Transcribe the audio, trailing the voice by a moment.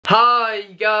Hi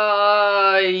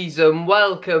guys and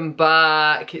welcome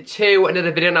back to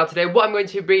another video. Now today what I'm going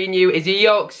to be bringing you is a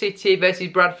York City versus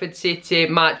Bradford City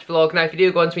match vlog. Now if you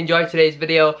do go on to enjoy today's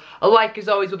video, a like as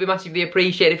always would be massively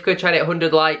appreciated. If you could try and hit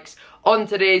 100 likes on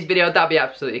today's video, that'd be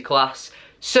absolutely class.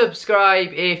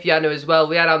 Subscribe if you are new as well.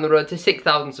 We are on the road to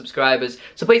 6,000 subscribers,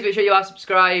 so please make sure you are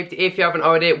subscribed if you haven't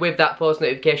already with that post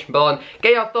notification bell on.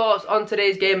 Get your thoughts on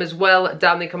today's game as well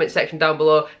down in the comment section down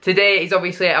below. Today is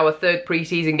obviously our third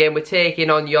pre-season game. We're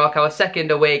taking on York, our second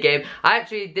away game. I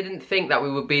actually didn't think that we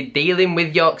would be dealing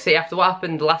with York City after what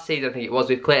happened last season. I think it was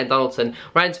with Clayton Donaldson.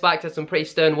 Ryan Sparks had some pretty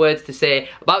stern words to say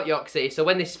about York City, so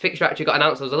when this fixture actually got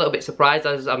announced I was a little bit surprised,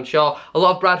 as I'm sure a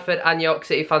lot of Bradford and York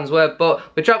City fans were. But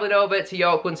we're travelling over to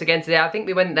York once again today. I think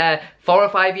we went there 4 or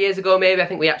 5 years ago maybe. I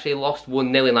think we actually lost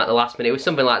 1-0 in like the last minute. It was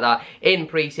something like that in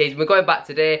pre-season. We're going back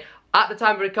today. At the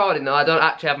time of recording though, I don't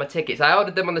actually have my tickets. I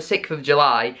ordered them on the 6th of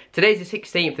July. Today's the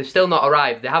 16th, they've still not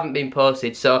arrived. They haven't been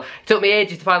posted. So it took me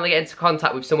ages to finally get into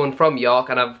contact with someone from York,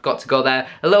 and I've got to go there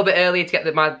a little bit earlier to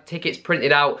get my tickets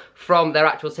printed out from their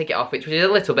actual ticket office, which is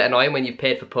a little bit annoying when you've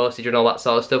paid for postage and all that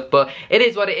sort of stuff. But it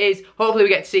is what it is. Hopefully we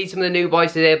get to see some of the new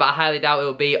boys today, but I highly doubt it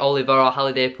will be Oliver or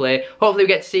Halliday play. Hopefully we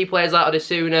get to see players like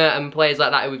Odesuna and players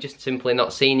like that who we've just simply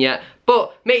not seen yet.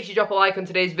 But make sure you drop a like on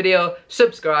today's video,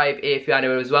 subscribe if you are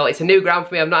new as well. It's a new ground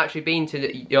for me. I've not actually been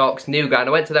to York's new ground.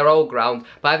 I went to their old ground,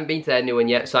 but I haven't been to their new one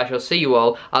yet, so I shall see you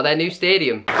all at their new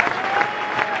stadium.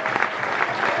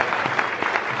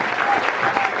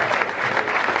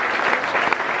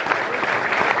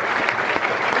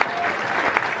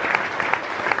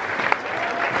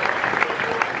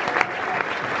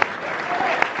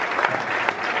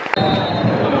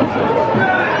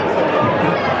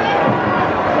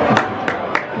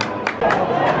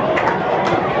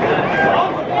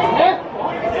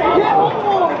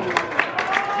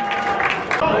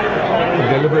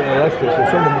 Deliberately left it, so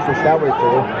someone must have shouted to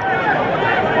him.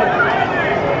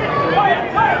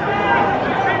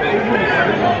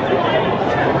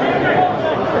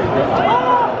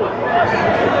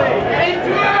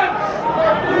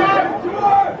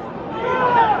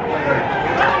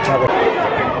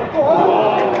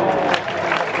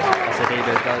 That's a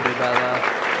David, don't do better.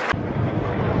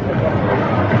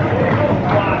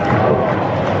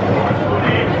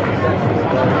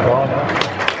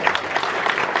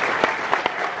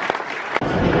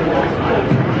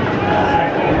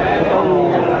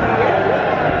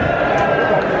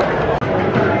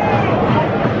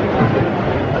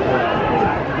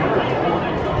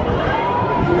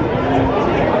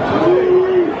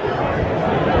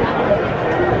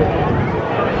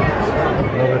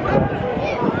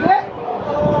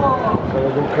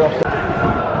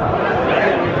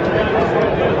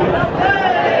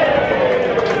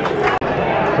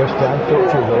 First time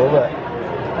touch is over.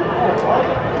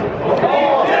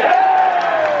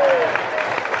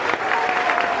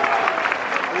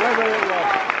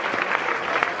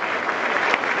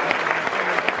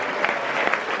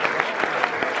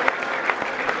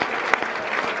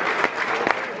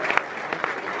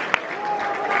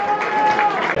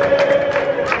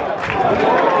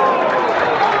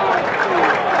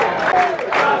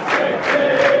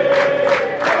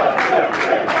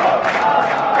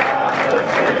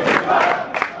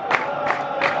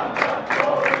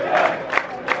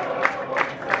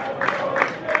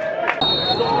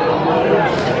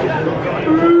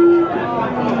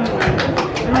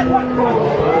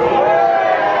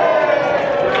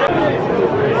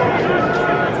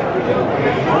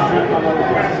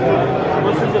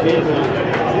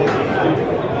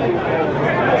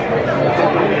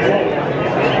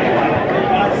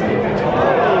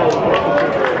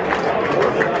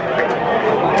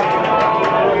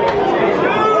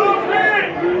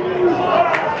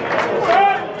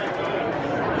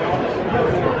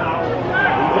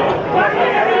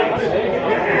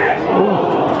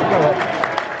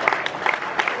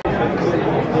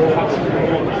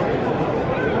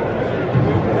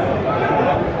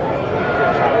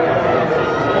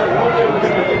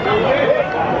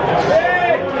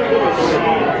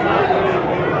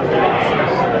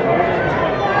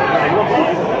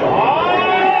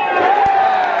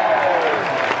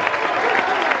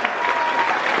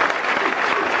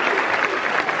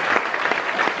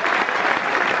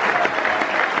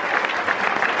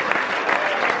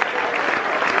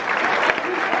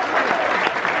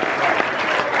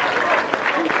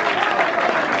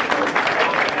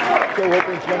 Go up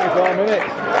in 24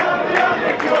 minutes.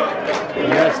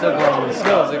 Yes, the ball is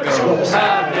still to go.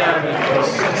 And down it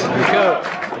goes.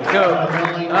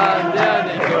 And down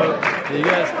it goes.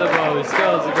 Yes, the ball is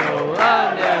still to go.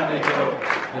 And down it goes.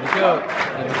 And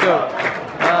go.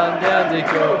 And the Andy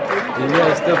Cup.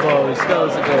 Yes, the ball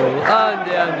scores a goal and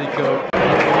the Andy Cup.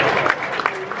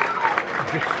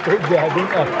 Stood there,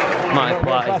 didn't I? My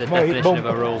flat is the definition of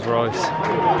a Rolls Royce.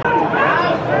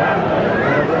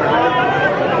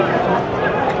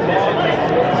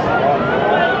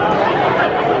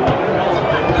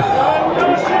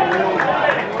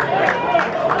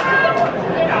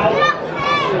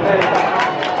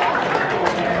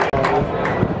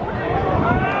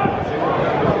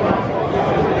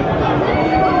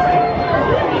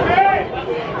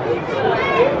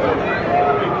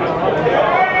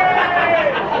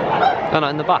 Oh,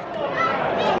 not in the back.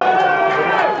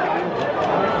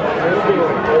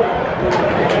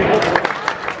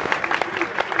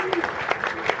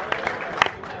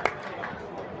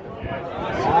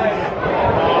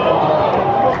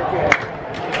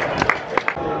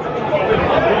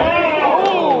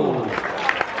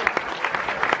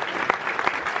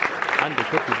 Andy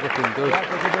Cook is looking good.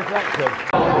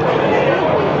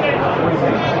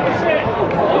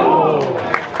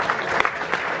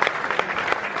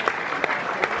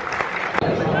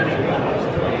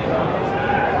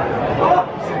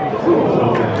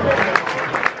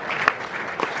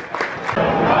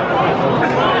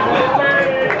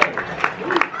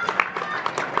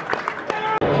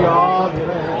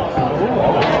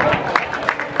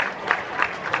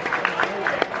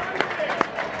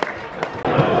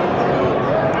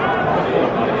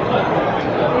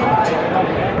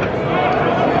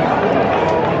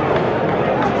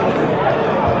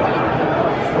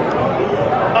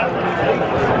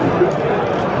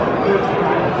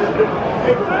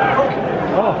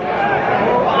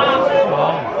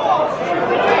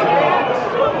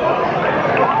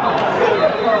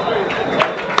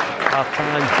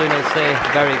 Half-time,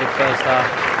 2-0, very good first half,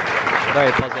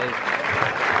 very positive.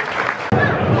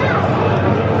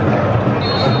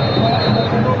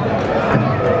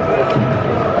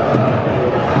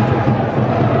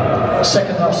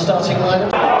 Second half starting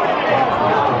lineup.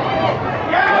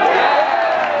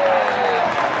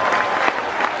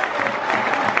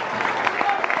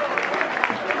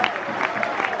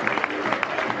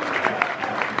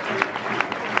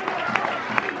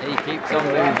 He keeps on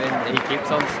moving, he keeps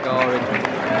on scoring.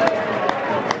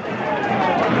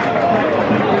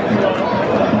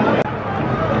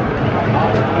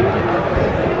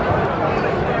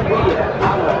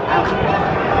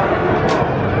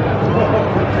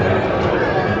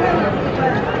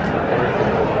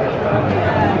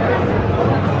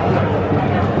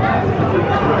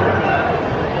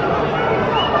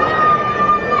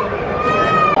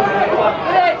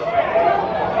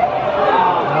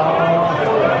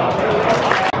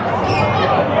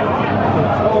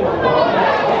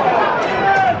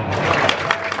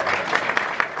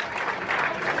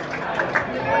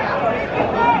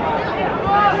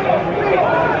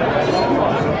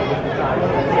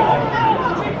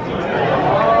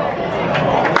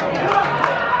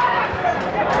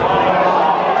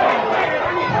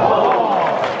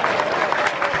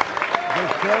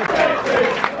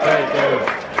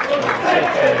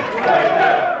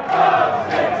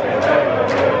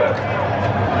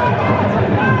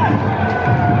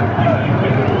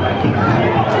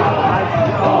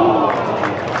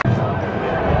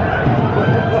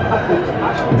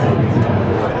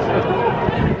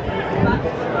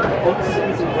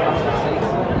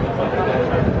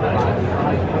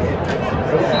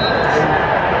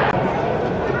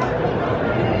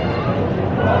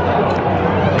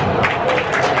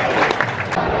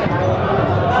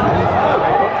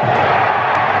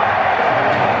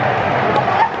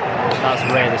 That's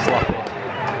really sloppy.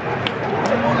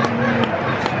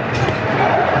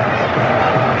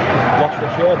 Lost the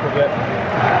shape of it.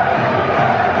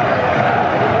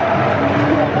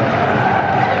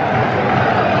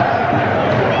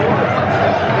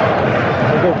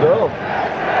 Good goal.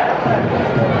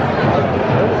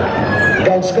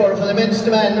 Goal scorer for the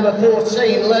Minster men, number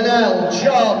 14, Lenell,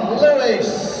 John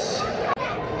Lewis.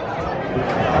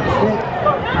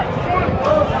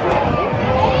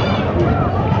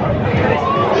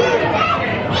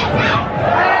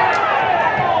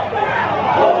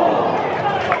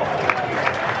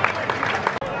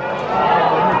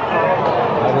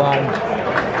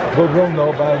 Good run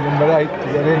though by number 8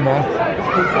 to get in there.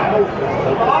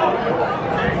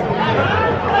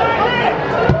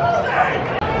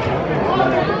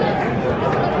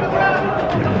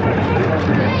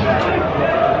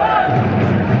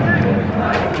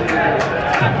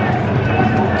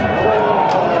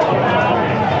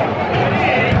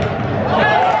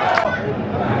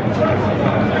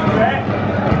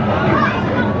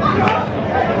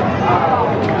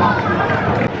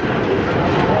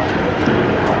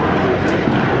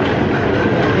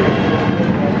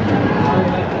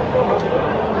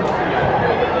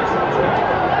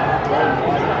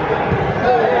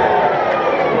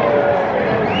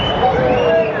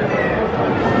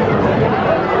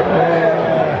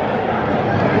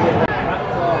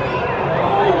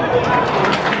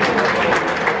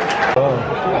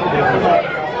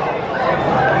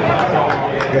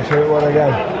 to it one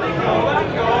again.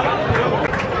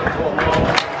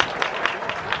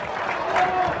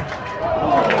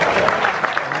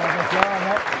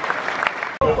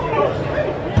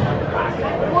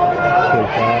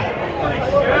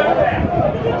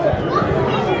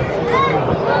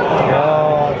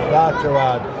 Oh, that's too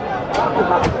hard.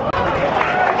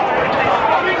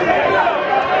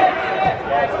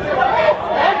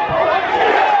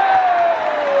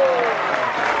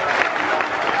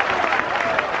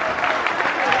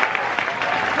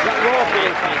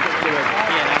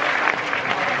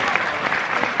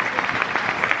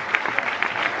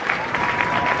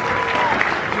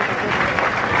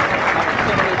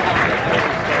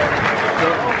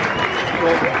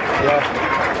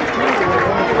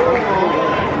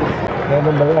 They're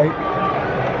number 8.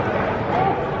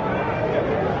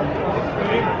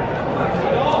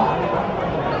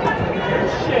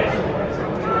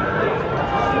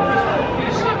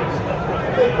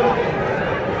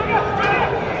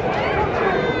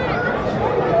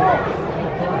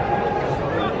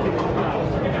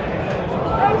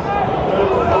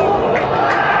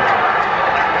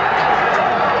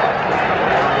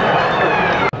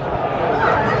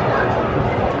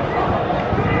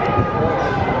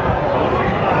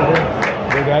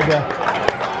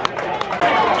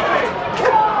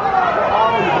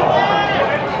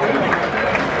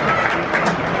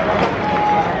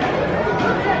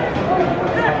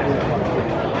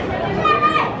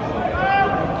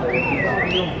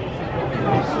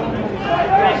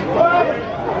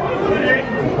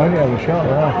 Plenty of a shot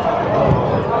there.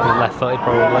 Left footed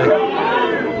probably.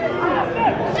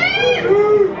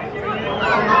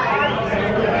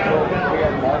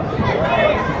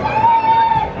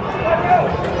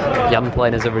 Jan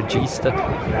playing as a regista.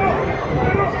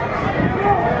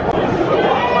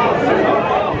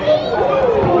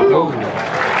 Oh.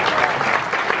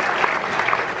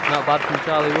 Not bad from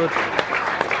Charlie Wood.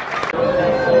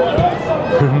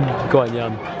 Go on,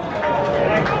 Jan.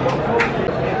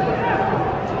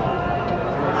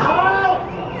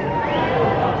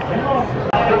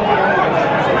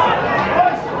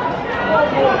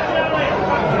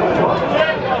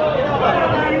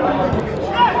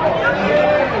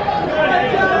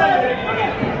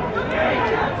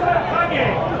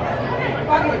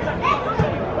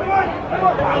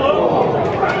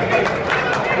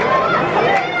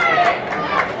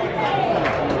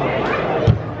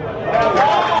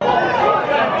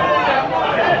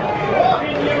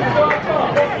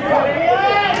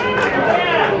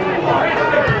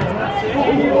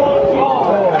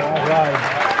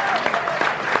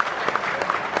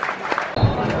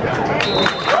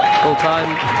 Full time,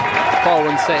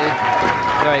 4-1 City,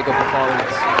 very good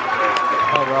performance,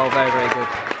 overall very good.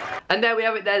 And there we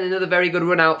have it then, another very good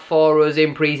run out for us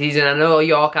in pre-season. I know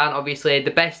York aren't obviously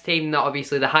the best team, not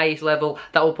obviously the highest level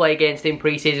that we'll play against in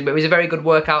pre-season, but it was a very good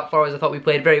workout for us. I thought we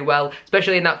played very well,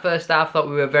 especially in that first half. I thought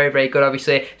we were very good,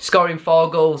 obviously. Scoring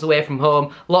 4 goals away from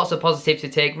home, lots of positives to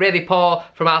take. Really poor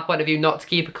from our point of view not to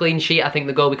keep a clean sheet. I think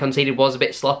the goal we conceded was a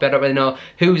bit sloppy. I don't really know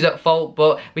who's at fault,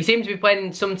 but we seem to be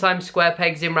playing sometimes square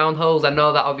pegs in round holes. I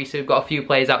know that obviously we've got a few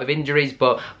players out with injuries,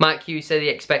 but Mark Hughes said he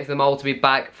expects them all to be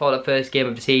back for the first game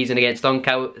of the season against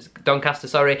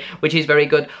Doncaster, which is very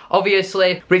good.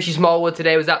 Obviously, Richie Smallwood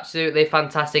today was absolutely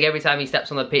fantastic. Every time he steps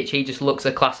on the pitch, he just looks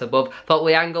a class above. Thought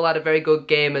Angol had a very good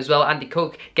game as well. Andy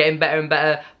Cook getting better and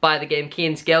better by the game.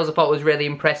 Kian Scales I thought was really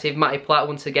impressive. Matty Platt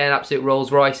once again, absolute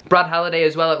Rolls Royce. Brad Halliday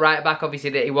as well at right back.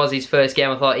 Obviously, that it was his first game.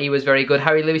 I thought he was very good.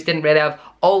 Harry Lewis didn't really have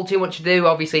all too much to do.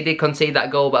 Obviously, he did concede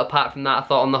that goal, but apart from that, I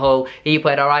thought on the whole, he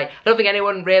played alright. I don't think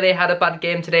anyone really had a bad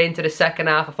game today into the second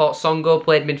half. I thought Songo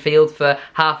played midfield for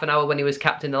half an hour when he was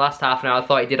captain the last half an hour. I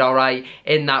thought he did alright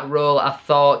in that role. I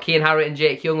thought Kian Harratt and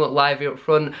Jake Young looked lively up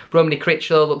front. Romney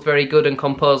Critchlow looked very good and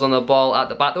composed on the ball at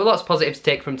the back. There were lots of positives to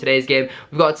take from today's game.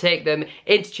 We've got to take them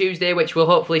into Tuesday, which we'll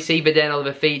hopefully see Vidane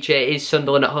Oliver feature. It is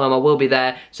Sunderland at home. I will be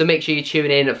there, so make sure you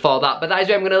tune in for that. But that is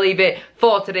where I'm going to leave it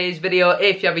for today's video.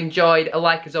 If you have enjoyed,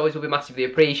 a like as always will be massively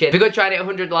appreciated. If you're going to try and hit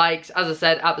 100 likes, as I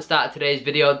said at the start of today's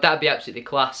video, that'd be absolutely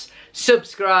class.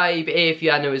 Subscribe if you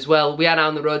are new as well. We are now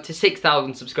on the road to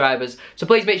 6,000 subscribers, so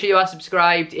please make sure you are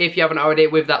subscribed if you haven't already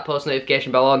with that post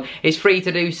notification bell on. It's free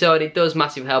to do so and it does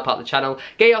massively help out the channel.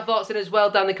 Get your thoughts in as well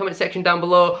down in the comment section down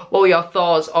below. What were your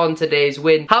thoughts on today's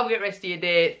win? Have a great rest of your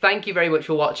day. Thank you very much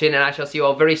for watching and I shall see you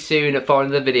all very soon for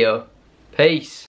another video. Peace.